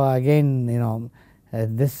have again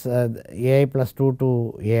this ai plus 2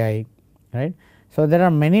 to ai, right. So, there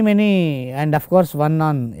are many and of course, one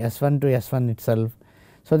on S1 to S1 itself.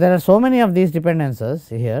 So, there are so many of these dependencies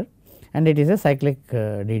here, and it is a cyclic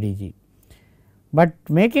DDG. But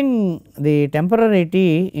making the temporary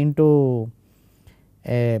t into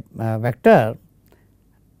a vector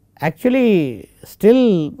actually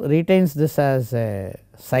still retains this as a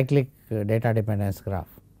cyclic data dependence graph.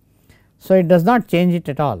 So, it does not change it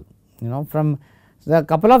at all, from the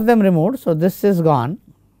couple of them removed. So, this is gone,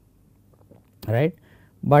 right,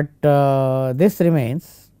 but this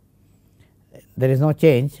remains, there is no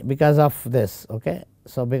change because of this. Okay.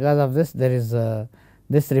 So, because of this there is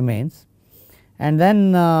this remains, and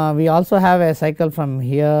then we also have a cycle from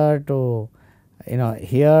here to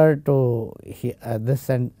here to this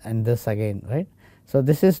and this again, right. So,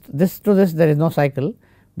 this is this to this there is no cycle,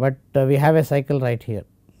 but we have a cycle right here,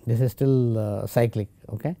 this is still cyclic.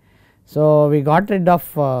 Okay. So, we got rid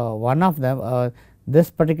of one of them, this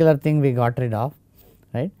particular thing we got rid of,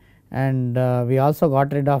 right, and we also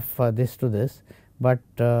got rid of this to this, but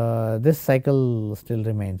this cycle still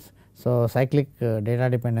remains. So, cyclic data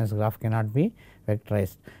dependence graph cannot be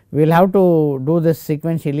vectorized. We will have to do this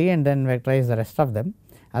sequentially and then vectorize the rest of them,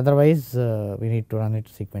 otherwise we need to run it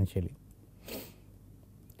sequentially.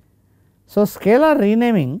 So, scalar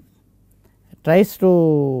renaming tries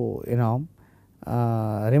to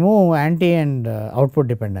remove anti and output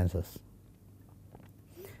dependencies.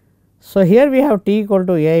 So, here we have t equal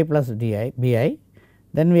to ai plus di bi,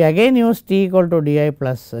 then we again use t equal to di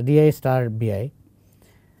plus di star bi.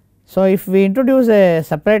 So, if we introduce a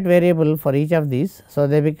separate variable for each of these, so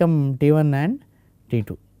they become t1 and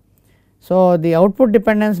t2. So, the output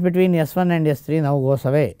dependence between S1 and S3 now goes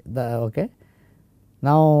away. Okay.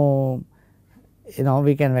 Now,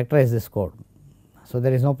 we can vectorize this code. So,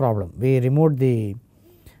 there is no problem. We removed the,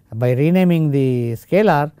 by renaming the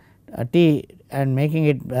scalar t and making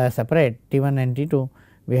it separate t1 and t2,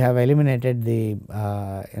 we have eliminated the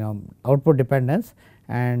output dependence,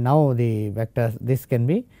 and now the vector this can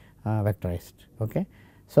be vectorized. Okay.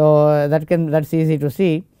 So, that is easy to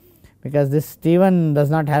see, because this t1 does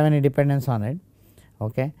not have any dependence on it.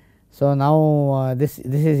 Okay. So, now this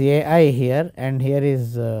is ai here, and here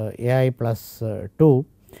is ai plus 2,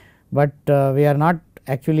 but we are not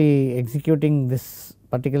actually executing this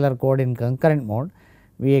particular code in concurrent mode.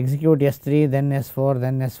 We execute S3, then S4,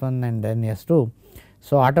 then S1 and then S2.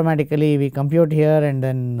 So, automatically we compute here and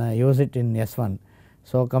then use it in S1.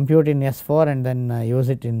 So, compute in S4 and then use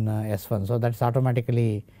it in S1. So, that is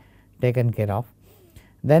automatically taken care of.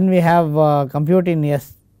 Then we have compute in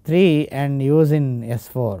S3 and use in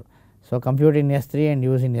S4. So, compute in S3 and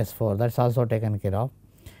use in S4, that is also taken care of.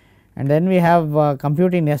 And then we have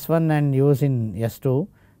compute in S1 and use in S2.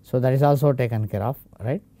 So, that is also taken care of,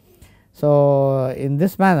 right. So, in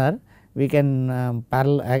this manner we can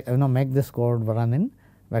parallel make this code run in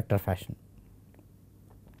vector fashion.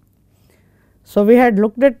 So, we had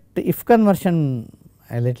looked at if conversion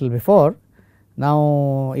a little before.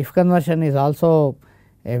 Now, if conversion is also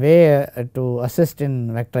a way to assist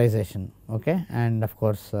in vectorization, okay, and of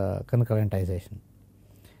course, concurrentization.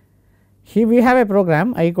 Here we have a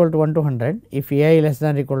program I equal to 1 to 100, if ai less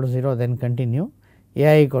than or equal to 0, then continue,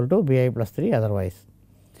 ai equal to bi plus 3 otherwise.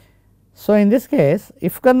 So, in this case,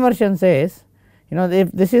 if conversion says,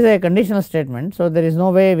 if this is a conditional statement, so there is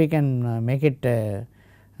no way we can make it a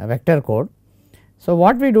vector code. So,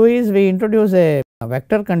 what we do is we introduce a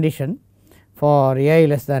vector condition for a I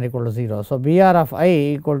less than or equal to 0. So, B r of I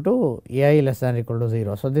equal to a I less than or equal to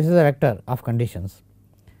 0. So, this is a vector of conditions,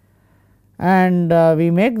 and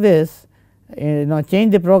we make this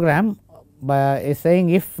change the program by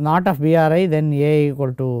saying if not of B r I, then a I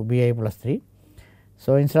equal to B I plus 3.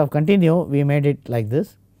 So, instead of continue, we made it like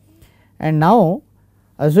this, and now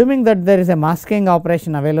assuming that there is a masking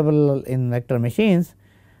operation available in vector machines,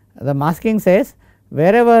 the masking says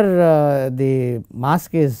wherever the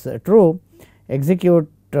mask is true, execute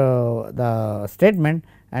the statement,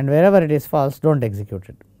 and wherever it is false, do not execute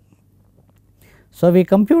it. So, we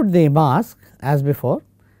compute the mask as before,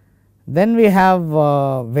 then we have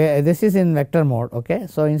this is in vector mode. Okay.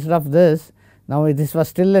 So, instead of this, now this was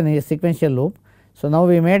still a sequential loop. So, now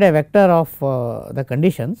we made a vector of the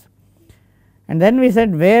conditions, and then we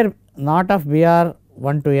said where not of B r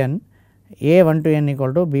 1 to n, a 1 to n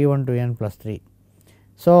equal to b 1 to n plus 3.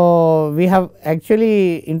 So, we have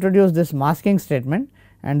actually introduced this masking statement,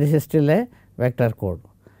 and this is still a vector code.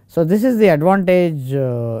 So, this is the advantage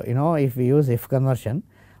if we use if conversion.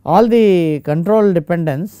 All the control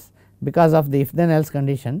dependence because of the if then else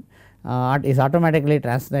condition is automatically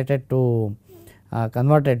translated to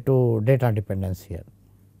converted to data dependence here.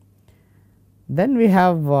 Then we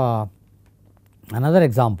have another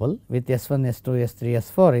example with S1, S2, S3,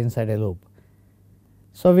 S4 inside a loop.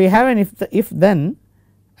 So, we have an if then,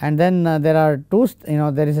 and then there are two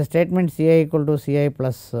there is a statement C I equal to C I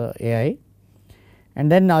plus A I,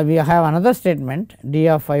 and then we have another statement d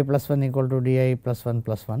of I plus 1 equal to d I plus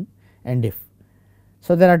 1 and if.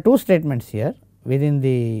 So, there are two statements here within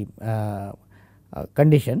the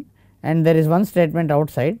condition, and there is one statement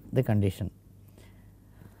outside the condition.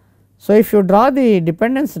 So, if you draw the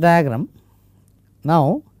dependence diagram,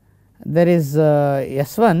 now there is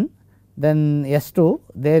S1, then S2,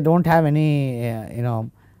 they do not have any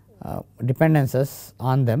dependences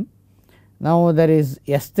on them. Now, there is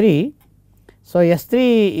S3. So,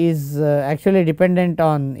 S3 is actually dependent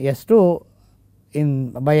on S2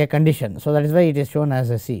 by a condition. So, that is why it is shown as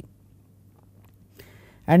a C,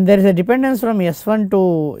 and there is a dependence from S1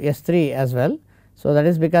 to S3 as well. So, that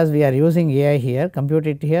is because we are using AI here, compute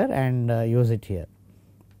it here and use it here.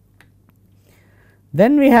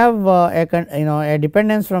 Then we have a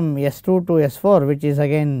dependence from S2 to S4, which is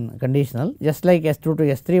again conditional, just like S2 to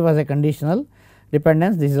S3 was a conditional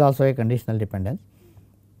dependence, this is also a conditional dependence.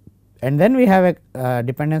 And then we have a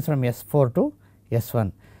dependence from S4 to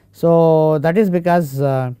S1. So, that is because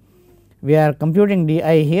we are computing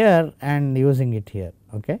di here and using it here.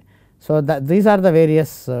 Okay. So, these are the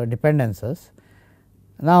various dependences.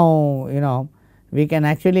 Now, we can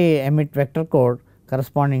actually emit vector code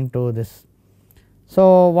corresponding to this.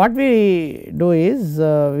 So, what we do is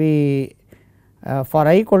we for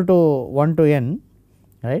I equal to 1 to n,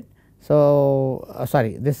 right. So,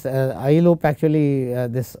 sorry, this I loop actually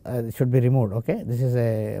this should be removed. Okay. This is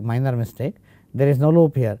a minor mistake, there is no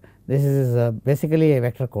loop here, this is basically a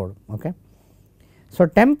vector code. Okay. So,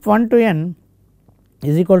 temp 1 to n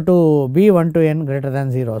is equal to b 1 to n greater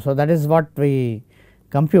than 0. So, that is what we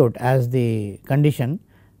compute as the condition,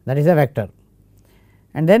 that is a vector.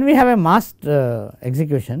 And then we have a masked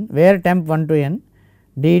execution where temp 1 to n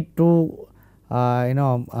d 2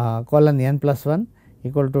 colon n plus 1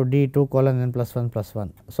 equal to d 2 colon n plus 1 plus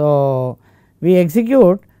 1. So, we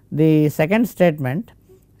execute the second statement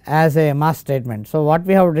as a mask statement. So, what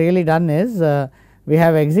we have really done is we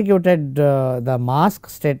have executed the mask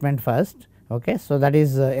statement first. Okay. So, that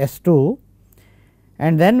is S2,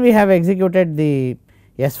 and then we have executed the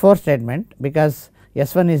S4 statement because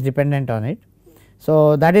S1 is dependent on it.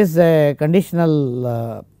 So, that is a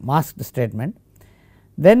conditional masked statement.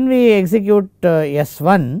 Then we execute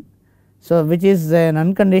S1, so which is an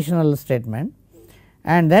unconditional statement,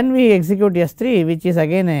 and then we execute S3, which is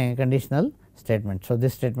again a conditional statement. So,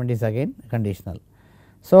 this statement is again conditional.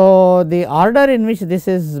 So, the order in which this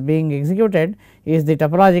is being executed is the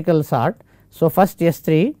topological sort. So, first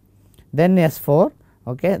S3, then S4,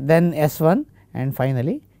 okay, then S1 and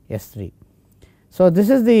finally S3. So, this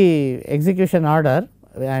is the execution order,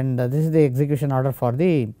 and this is the execution order for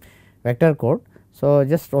the vector code. So,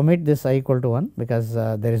 just omit this I equal to 1 because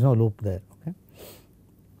there is no loop there. Okay.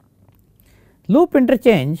 Loop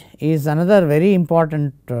interchange is another very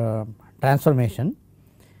important transformation.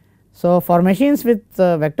 So, for machines with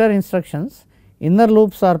vector instructions, inner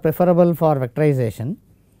loops are preferable for vectorization,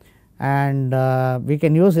 and we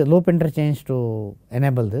can use a loop interchange to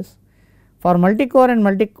enable this. For multi-core and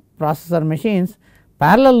multi-processor machines,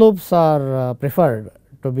 parallel loops are preferred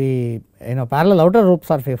to be parallel outer loops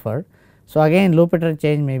are preferred. So, again loop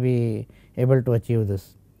interchange may be able to achieve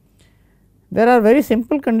this. There are very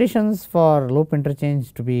simple conditions for loop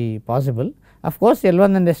interchange to be possible. Of course,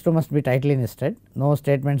 L1 and S2 must be tightly nested, no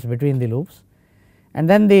statements between the loops, and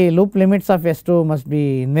then the loop limits of S2 must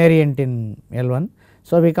be invariant in L1.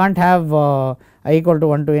 So, we can't have I equal to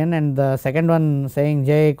 1 to n and the second one saying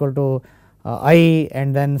j equal to I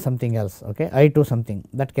and then something else, okay, I to something,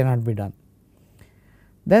 that cannot be done.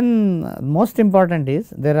 Then most important is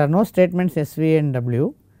there are no statements SV and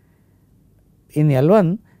W in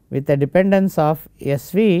L1 with a dependence of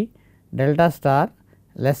SV delta star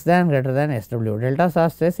less than greater than SW. Delta star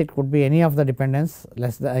says it could be any of the dependence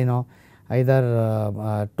less than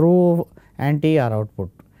either true, anti or output.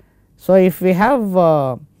 So, if we have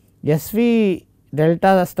SV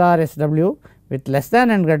delta star SW with less than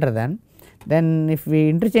and greater than, then if we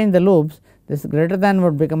interchange the loops, this greater than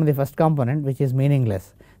would become the first component, which is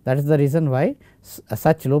meaningless. That is the reason why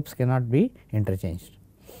such loops cannot be interchanged.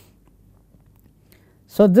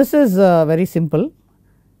 So, this is very simple.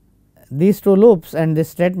 These two loops and this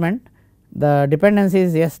statement, the dependency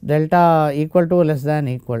is yes delta equal to less than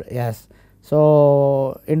equal yes.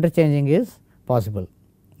 So, interchanging is possible.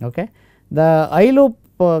 Okay. The I loop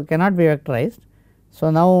cannot be vectorized. So,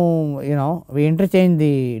 now we interchange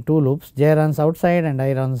the two loops, j runs outside and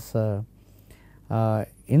I runs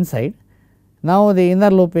inside. Now, the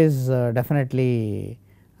inner loop is definitely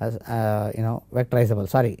vectorizable.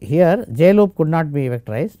 Sorry, here j loop could not be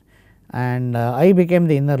vectorized and I became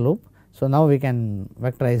the inner loop. So, now we can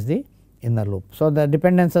vectorize the inner loop. So, the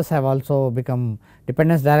dependencies have also become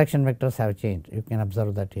dependence direction vectors have changed, you can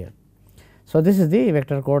observe that here. So, this is the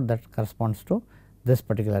vector code that corresponds to this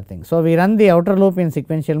particular thing. So, we run the outer loop in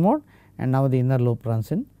sequential mode and now the inner loop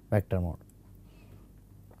runs in vector mode.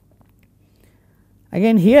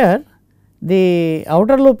 Again here the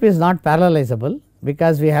outer loop is not parallelizable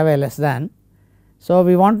because we have a less than. So,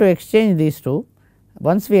 we want to exchange these two.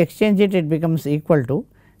 Once we exchange it, it becomes equal to,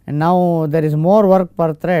 and now there is more work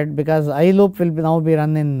per thread because I loop will now be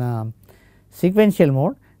run in sequential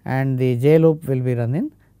mode and the j loop will be run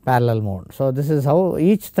in parallel mode. So, this is how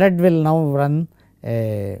each thread will now run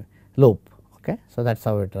a loop. Okay. So, that is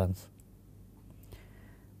how it runs.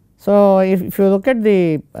 So, if you look at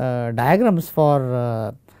the diagrams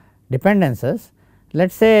for dependencies, let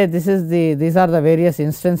us say these are the various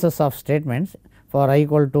instances of statements for I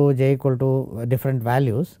equal to j equal to different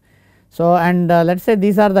values. So, and let us say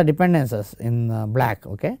these are the dependencies in black.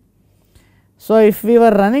 Okay. So, if we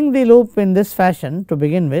were running the loop in this fashion to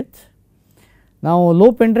begin with, now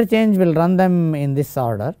loop interchange will run them in this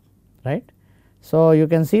order, right. So, you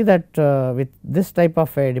can see that with this type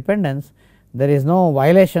of a dependence there is no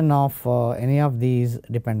violation of any of these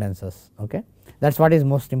dependencies. Okay. That is what is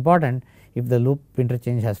most important if the loop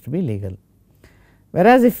interchange has to be legal.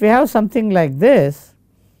 Whereas, if we have something like this,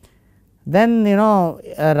 then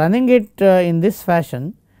running it in this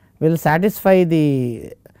fashion will satisfy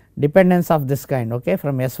the dependence of this kind, okay,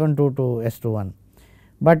 from S12 to S21.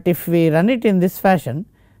 But if we run it in this fashion,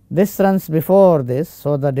 this runs before this.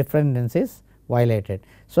 So, the dependence is violated.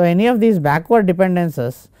 So, any of these backward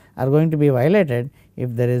dependencies are going to be violated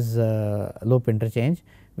if there is loop interchange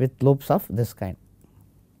with loops of this kind.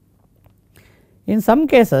 In some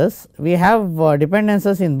cases we have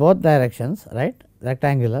dependencies in both directions, right,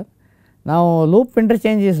 rectangular. Now, loop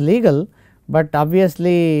interchange is legal, but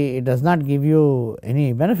obviously it does not give you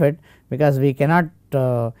any benefit because we cannot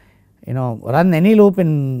run any loop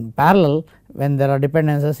in parallel when there are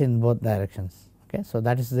dependencies in both directions. Okay. So,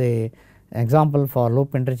 that is the example for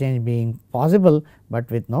loop interchange being possible, but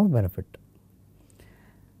with no benefit.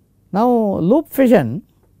 Now, loop fission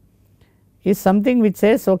is something which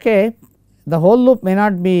says okay, the whole loop may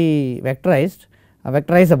not be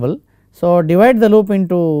vectorizable. So, divide the loop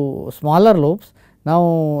into smaller loops.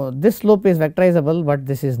 Now, this loop is vectorizable, but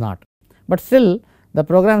this is not, but still the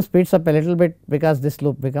program speeds up a little bit because this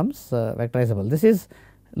loop becomes vectorizable. This is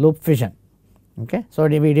loop fission. Okay. So,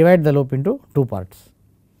 we divide the loop into two parts.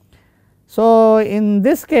 So, in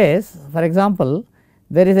this case, for example,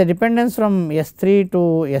 there is a dependence from S3 to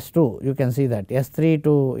S2, you can see that S3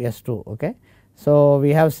 to S2. Okay. So,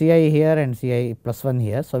 we have Ci here and Ci plus 1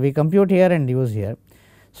 here. So, we compute here and use here.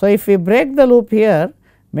 So, if we break the loop here,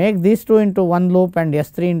 make these two into one loop and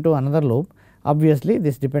S3 into another loop, obviously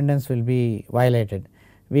this dependence will be violated.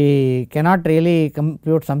 We cannot really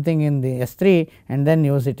compute something in the S3 and then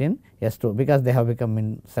use it in S2 because they have become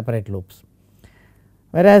in separate loops.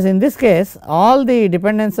 Whereas, in this case all the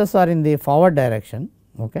dependencies are in the forward direction.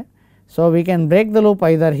 Okay. So, we can break the loop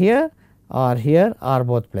either here or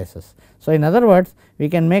both places. So, in other words, we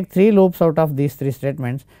can make 3 loops out of these 3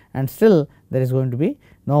 statements and still there is going to be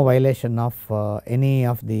no violation of any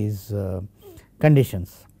of these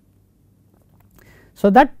conditions. So,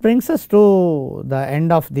 that brings us to the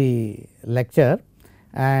end of the lecture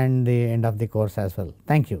and the end of the course as well.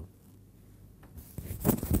 Thank you.